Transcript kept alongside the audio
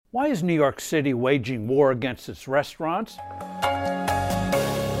Why is New York City waging war against its restaurants?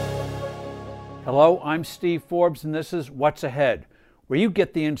 Hello, I'm Steve Forbes, and this is What's Ahead, where you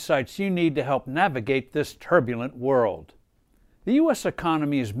get the insights you need to help navigate this turbulent world. The U.S.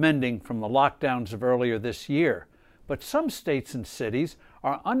 economy is mending from the lockdowns of earlier this year, but some states and cities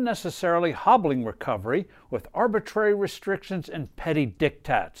are unnecessarily hobbling recovery with arbitrary restrictions and petty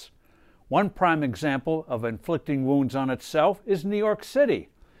diktats. One prime example of inflicting wounds on itself is New York City.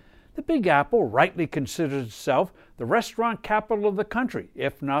 The Big Apple rightly considers itself the restaurant capital of the country,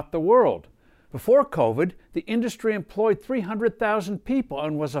 if not the world. Before COVID, the industry employed 300,000 people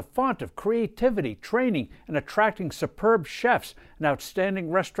and was a font of creativity, training, and attracting superb chefs and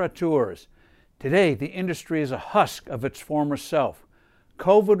outstanding restaurateurs. Today, the industry is a husk of its former self.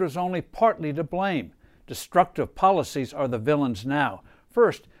 COVID was only partly to blame. Destructive policies are the villains now.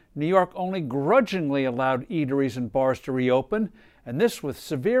 First, New York only grudgingly allowed eateries and bars to reopen, and this with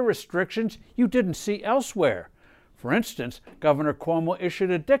severe restrictions you didn't see elsewhere. For instance, Governor Cuomo issued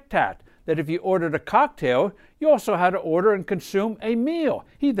a diktat that if you ordered a cocktail, you also had to order and consume a meal.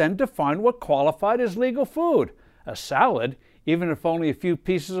 He then defined what qualified as legal food. A salad, even if only a few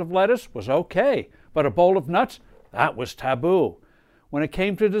pieces of lettuce, was okay, but a bowl of nuts, that was taboo. When it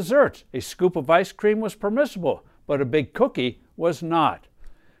came to desserts, a scoop of ice cream was permissible, but a big cookie was not.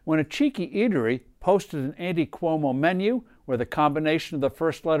 When a cheeky eatery posted an anti-Cuomo menu where the combination of the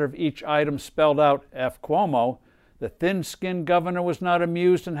first letter of each item spelled out F. Cuomo, the thin-skinned governor was not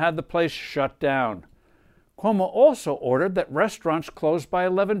amused and had the place shut down. Cuomo also ordered that restaurants close by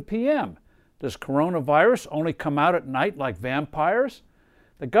 11 p.m. Does coronavirus only come out at night like vampires?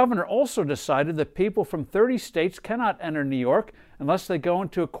 The governor also decided that people from 30 states cannot enter New York unless they go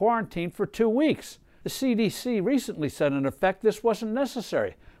into a quarantine for 2 weeks. The CDC recently said in effect this wasn't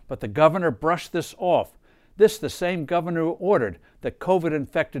necessary, but the governor brushed this off. This the same governor who ordered that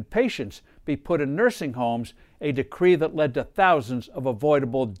COVID-infected patients be put in nursing homes, a decree that led to thousands of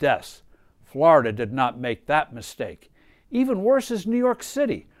avoidable deaths. Florida did not make that mistake. Even worse is New York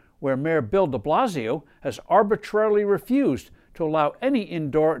City, where Mayor Bill de Blasio has arbitrarily refused to allow any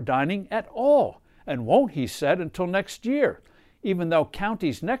indoor dining at all, and won't, he said, until next year, even though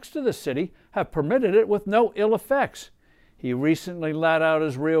counties next to the city have permitted it with no ill effects. He recently let out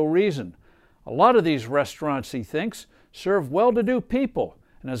his real reason. A lot of these restaurants, he thinks, serve well-to-do people,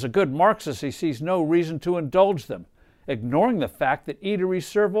 and as a good Marxist, he sees no reason to indulge them, ignoring the fact that eateries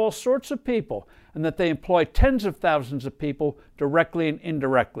serve all sorts of people and that they employ tens of thousands of people directly and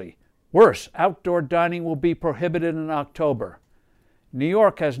indirectly. Worse, outdoor dining will be prohibited in October. New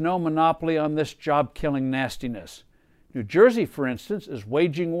York has no monopoly on this job-killing nastiness. New Jersey, for instance, is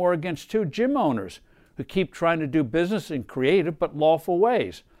waging war against 2 gym owners who keep trying to do business in creative but lawful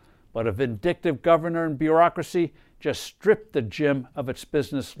ways. But a vindictive governor and bureaucracy just stripped the gym of its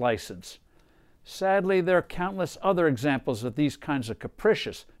business license. Sadly, there are countless other examples of these kinds of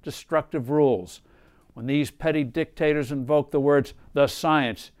capricious, destructive rules. When these petty dictators invoke the words, "the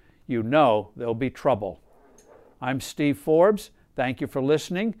science," you know there'll be trouble. I'm Steve Forbes. Thank you for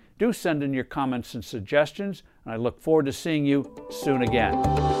listening. Do send in your comments and suggestions, and I look forward to seeing you soon again.